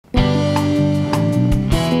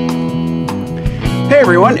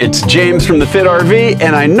everyone, it's James from the Fit RV,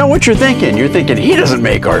 and I know what you're thinking. You're thinking he doesn't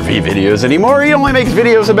make RV videos anymore. He only makes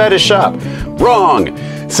videos about his shop. Wrong.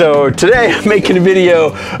 So today I'm making a video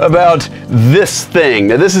about this thing.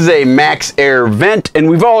 Now this is a MaxxAir vent, and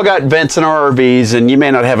we've all got vents in our RVs, and you may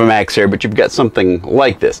not have a MaxxAir, but you've got something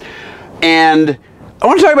like this. And I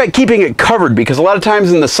want to talk about keeping it covered, because a lot of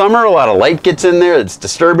times in the summer, a lot of light gets in there. It's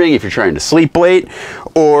disturbing if you're trying to sleep late,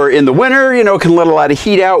 or in the winter, you know, it can let a lot of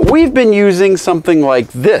heat out. We've been using something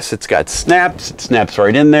like this. It's got snaps. It snaps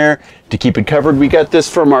right in there to keep it covered. We got this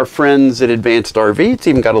from our friends at Advanced RV. It's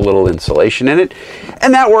even got a little insulation in it,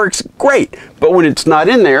 and that works great. But when it's not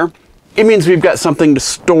in there, it means we've got something to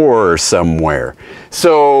store somewhere.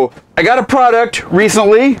 So I got a product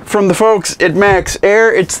recently from the folks at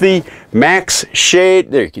MaxxAir. It's the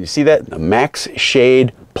MaxxShade, there, can you see that? The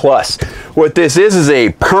MaxxShade Plus. What this is a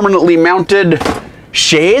permanently mounted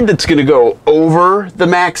shade that's gonna go over the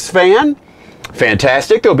Max fan.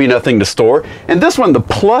 Fantastic, there'll be nothing to store. And this one, the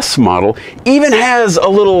Plus model, even has a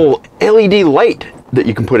little LED light that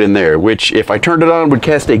you can put in there, which if I turned it on would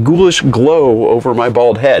cast a ghoulish glow over my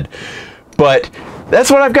bald head. But that's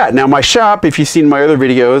what I've got. Now my shop, if you've seen my other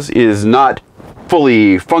videos, is not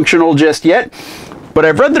fully functional just yet, but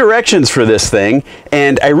I've read the directions for this thing,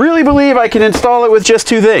 and I really believe I can install it with just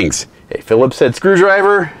two things: a Phillips head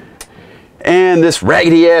screwdriver and this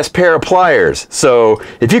raggedy ass pair of pliers. So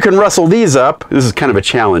if you can rustle these up, this is kind of a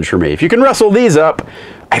challenge for me. If you can rustle these up,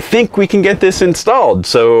 I think we can get this installed.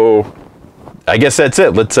 So I guess that's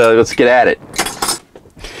it. Let's get at it.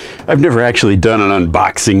 I've never actually done an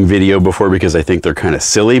unboxing video before because I think they're kind of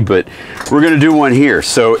silly, but we're gonna do one here.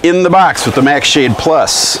 So in the box with the MaxxShade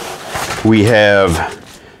Plus, we have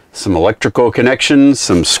some electrical connections,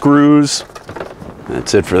 some screws.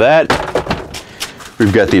 That's it for that.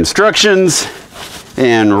 We've got the instructions,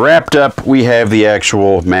 and wrapped up we have the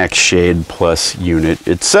actual MaxxShade Plus unit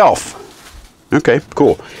itself. Okay,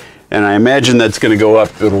 cool. And I imagine that's gonna go up,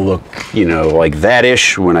 it'll look, you know, like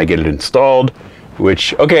that-ish when I get it installed,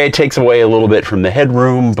 which, okay, it takes away a little bit from the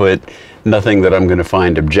headroom, but nothing that I'm gonna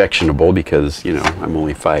find objectionable because, you know, I'm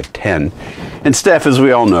only 5'10", and Steph, as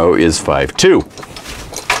we all know, is 5'2".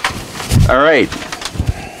 All right.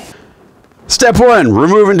 Step 1,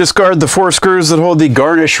 remove and discard the 4 screws that hold the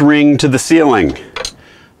garnish ring to the ceiling.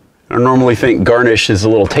 I normally think garnish is a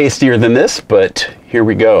little tastier than this, but here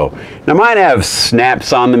we go. Now mine have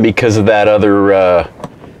snaps on them because of that other,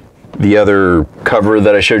 the other cover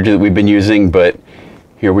that I showed you that we've been using, but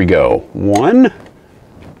here we go. 1,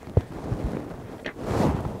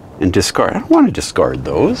 and discard. I don't want to discard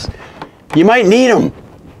those. You might need them.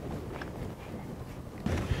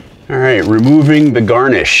 All right, removing the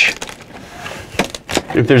garnish.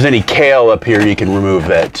 If there's any kale up here, you can remove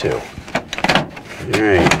that too. All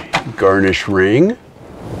right, garnish ring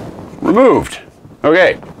removed.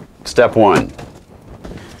 Okay, step 1.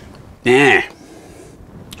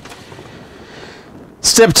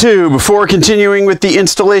 Step 2, before continuing with the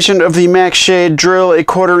installation of the MaxxShade, drill a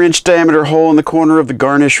 1/4 inch diameter hole in the corner of the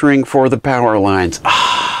garnish ring for the power lines.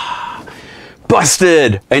 Ah,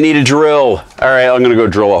 busted! I need a drill. All right, I'm gonna go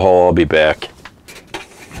drill a hole. I'll be back.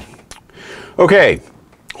 Okay,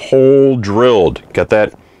 hole drilled. Got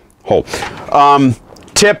that? Hole.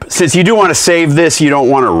 Tip, since you do want to save this, you don't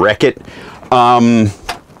want to wreck it.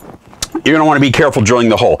 You're going to want to be careful drilling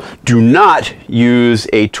the hole. Do not use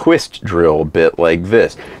a twist drill bit like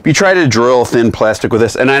this. If you try to drill thin plastic with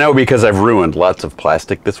this, and I know because I've ruined lots of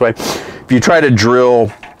plastic this way, if you try to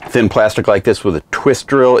drill thin plastic like this with a twist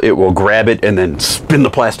drill, it will grab it and then spin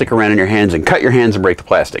the plastic around in your hands and cut your hands and break the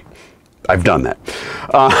plastic. I've done that.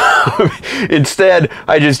 Instead,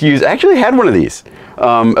 I just actually had one of these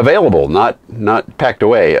available, not packed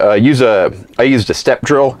away. I used a step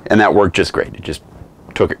drill, and that worked just great. It just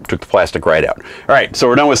took the plastic right out. All right, so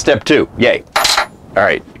we're done with step 2. Yay. All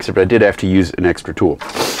right, except I did have to use an extra tool.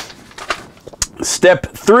 Step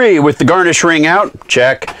 3, with the garnish ring out,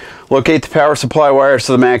 check. Locate the power supply wires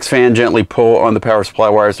to the Max fan. Gently pull on the power supply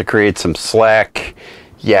wires to create some slack.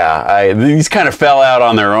 Yeah, these kind of fell out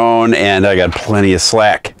on their own, and I got plenty of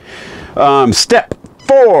slack. Step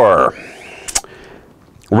 4.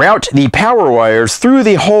 Route the power wires through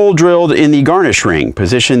the hole drilled in the garnish ring.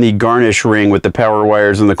 Position the garnish ring with the power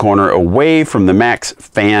wires in the corner away from the Max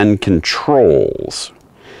fan controls.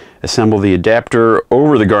 Assemble the adapter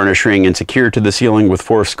over the garnish ring and secure to the ceiling with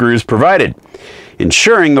 4 screws provided,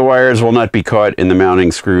 ensuring the wires will not be caught in the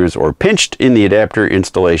mounting screws or pinched in the adapter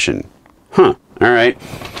installation. Huh, all right.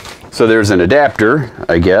 So there's an adapter,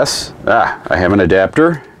 I guess. I have an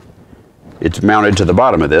adapter. It's mounted to the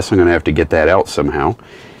bottom of this. I'm gonna have to get that out somehow.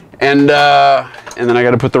 And then I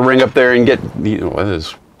gotta put the ring up there and get, you know,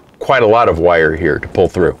 this quite a lot of wire here to pull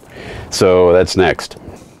through. So that's next.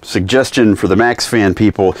 Suggestion for the MaxxFan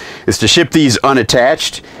people is to ship these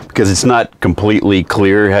unattached because it's not completely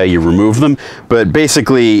clear how you remove them. But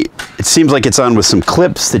basically, it seems like it's on with some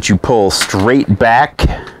clips that you pull straight back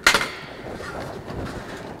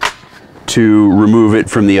to remove it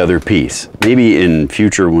from the other piece. Maybe in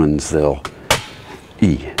future ones they'll...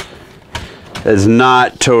 It's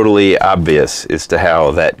not totally obvious as to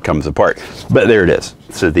how that comes apart, but there it is.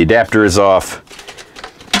 So the adapter is off.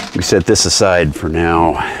 We set this aside for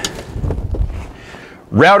now.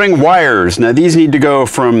 Routing wires. Now these need to go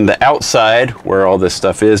from the outside, where all this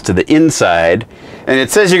stuff is, to the inside. And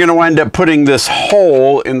it says you're going to wind up putting this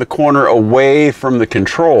hole in the corner away from the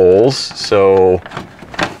controls. So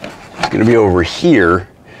it's going to be over here.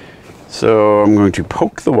 So I'm going to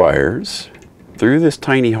poke the wires through this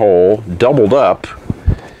tiny hole, doubled up,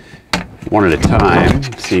 one at a time.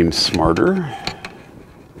 Seems smarter.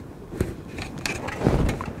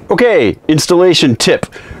 Okay, installation tip.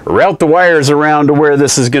 Route the wires around to where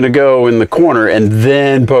this is going to go in the corner and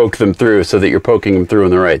then poke them through so that you're poking them through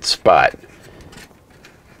in the right spot.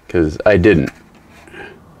 Because I didn't.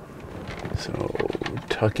 So,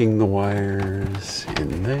 tucking the wires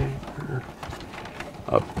in there,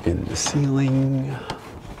 up in the ceiling.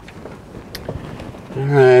 All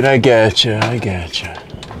right, I gotcha, I gotcha.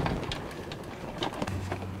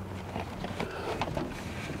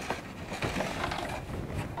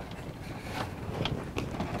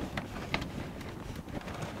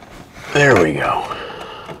 There we go.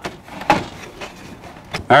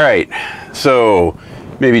 All right, so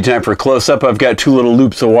maybe time for a close-up. I've got two little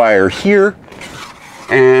loops of wire here,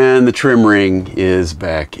 and the trim ring is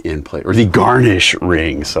back in place, or the garnish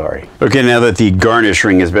ring, sorry. Okay, now that the garnish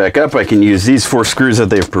ring is back up, I can use these 4 screws that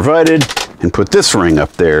they've provided and put this ring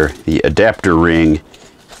up there, the adapter ring,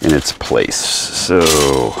 in its place. So,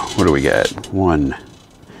 what do we got? 1.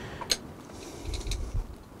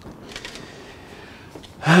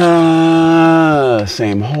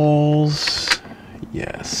 Same holes.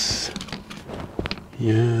 Yes.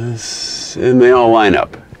 Yes. And they all line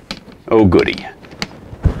up. Oh, goody.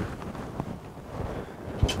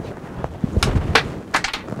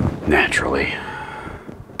 Naturally.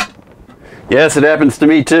 Yes, it happens to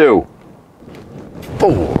me too.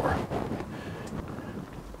 4.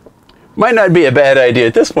 Might not be a bad idea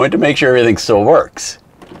at this point to make sure everything still works.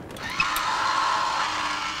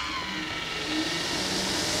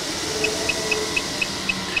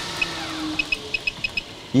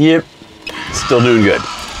 Yep, still doing good.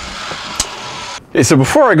 Okay, so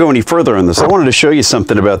before I go any further on this, I wanted to show you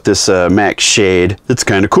something about this MaxxShade that's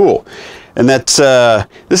kind of cool. And that's,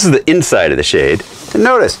 this is the inside of the shade. And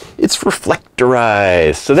notice, it's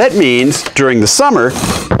reflectorized. So that means during the summer,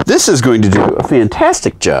 this is going to do a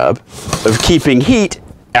fantastic job of keeping heat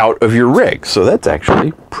out of your rig. So that's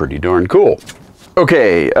actually pretty darn cool.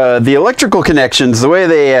 Okay, the electrical connections, the way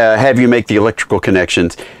they have you make the electrical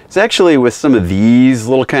connections, is actually with some of these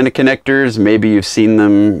little kind of connectors. Maybe you've seen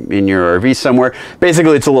them in your RV somewhere.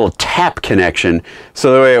 Basically, it's a little tap connection.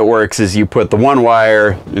 So the way it works is you put the one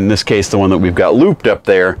wire, in this case the one that we've got looped up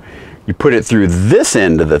there, you put it through this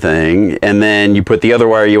end of the thing, and then you put the other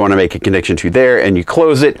wire you want to make a connection to there, and you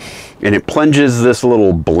close it, and it plunges this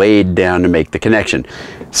little blade down to make the connection.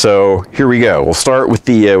 So here we go. We'll start with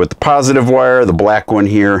the positive wire, the black one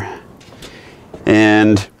here.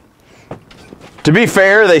 And to be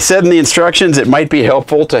fair, they said in the instructions it might be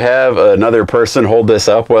helpful to have another person hold this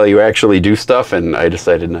up while you actually do stuff, and I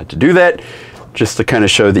decided not to do that, just to kind of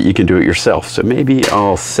show that you can do it yourself. So maybe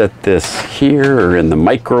I'll set this here or in the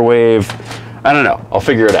microwave. I don't know. I'll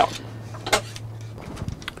figure it out.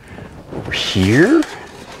 Over here.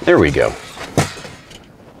 There we go.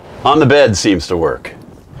 On the bed seems to work.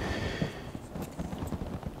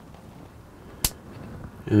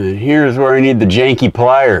 And then here's where I need the janky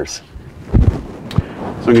pliers.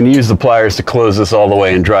 So I'm going to use the pliers to close this all the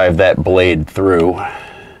way and drive that blade through.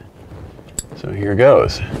 So here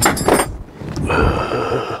goes.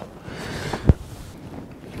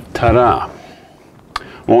 Ta-da.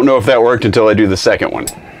 Won't know if that worked until I do the second one.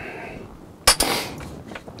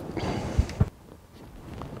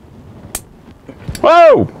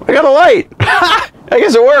 Whoa! I got a light! I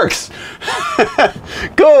guess it works!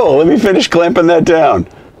 Cool! Let me finish clamping that down.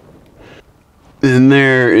 And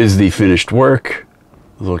there is the finished work.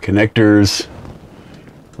 Little connectors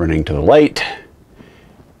running to the light.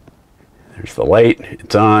 There's the light.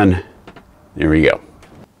 It's on. There we go.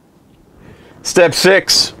 Step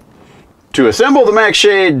 6. To assemble the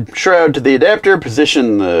MaxxShade shroud to the adapter,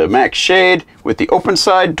 position the MaxxShade with the open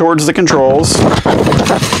side towards the controls.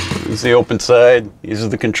 This is the open side. These are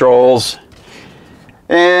the controls.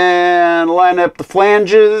 and line up the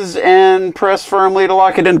flanges and press firmly to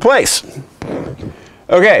lock it into place.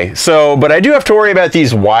 Okay, so, but I do have to worry about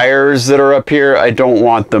these wires that are up here. I don't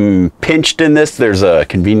want them pinched in this. There's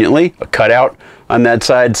conveniently a cutout on that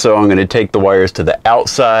side, so I'm going to take the wires to the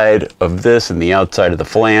outside of this and the outside of the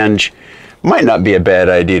flange. Might not be a bad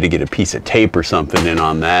idea to get a piece of tape or something in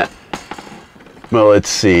on that. Well, let's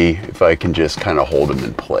see if I can just kind of hold them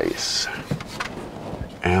in place.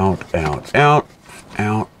 Out, out, out,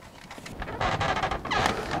 out.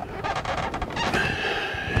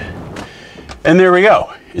 And there we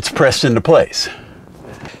go. It's pressed into place.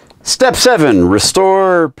 Step 7,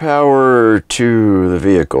 restore power to the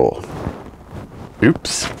vehicle.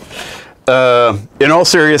 Oops. In all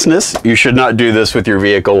seriousness, you should not do this with your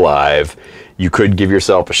vehicle live. You could give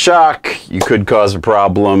yourself a shock. You could cause a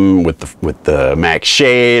problem with the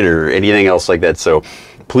MaxxShade or anything else like that. So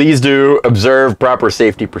please do observe proper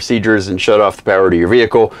safety procedures and shut off the power to your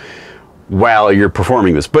vehicle while you're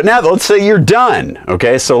performing this. But now let's say you're done.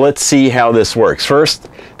 Okay, so let's see how this works. First,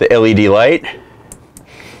 the LED light.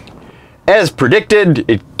 As predicted,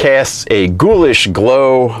 it casts a ghoulish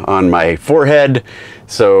glow on my forehead.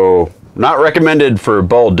 So not recommended for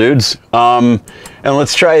bald dudes. And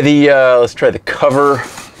let's try the cover.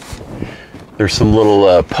 There's some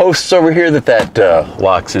little posts over here that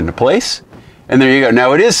locks into place. And there you go.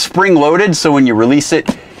 Now it is spring loaded, so when you release it,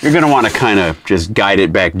 you're going to want to kind of just guide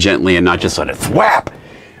it back gently and not just let it thwap,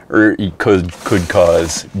 or it could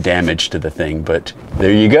cause damage to the thing. But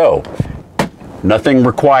there you go. Nothing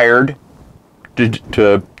required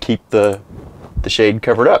to keep the shade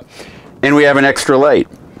covered up. And we have an extra light,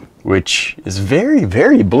 which is very,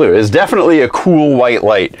 very blue. It's definitely a cool white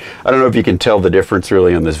light. I don't know if you can tell the difference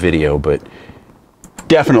really on this video, but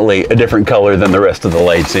definitely a different color than the rest of the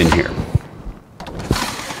lights in here.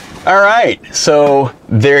 All right, so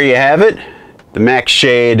there you have it, the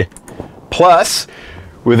MaxxShade Plus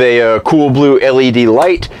with a cool blue LED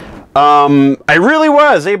light. I really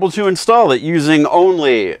was able to install it using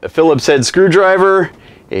only a Phillips head screwdriver,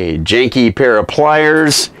 a janky pair of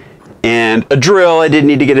pliers, and a drill. I did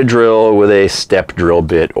need to get a drill with a step drill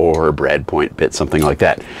bit or a brad point bit, something like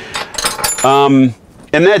that.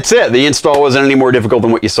 And that's it. The install wasn't any more difficult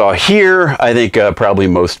than what you saw here. I think probably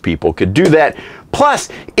most people could do that. Plus,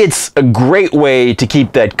 it's a great way to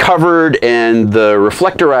keep that covered, and the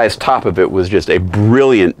reflectorized top of it was just a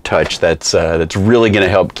brilliant touch that's really going to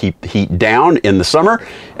help keep the heat down in the summer.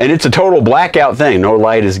 And it's a total blackout thing. No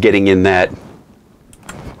light is getting in that.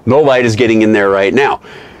 No light is getting in there right now.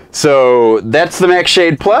 So that's the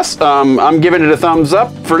MaxxShade Plus. I'm giving it a thumbs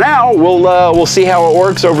up for now. We'll see how it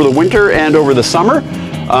works over the winter and over the summer.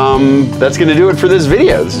 That's going to do it for this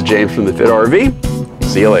video. This is James from the Fit RV.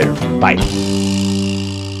 See you later. Bye.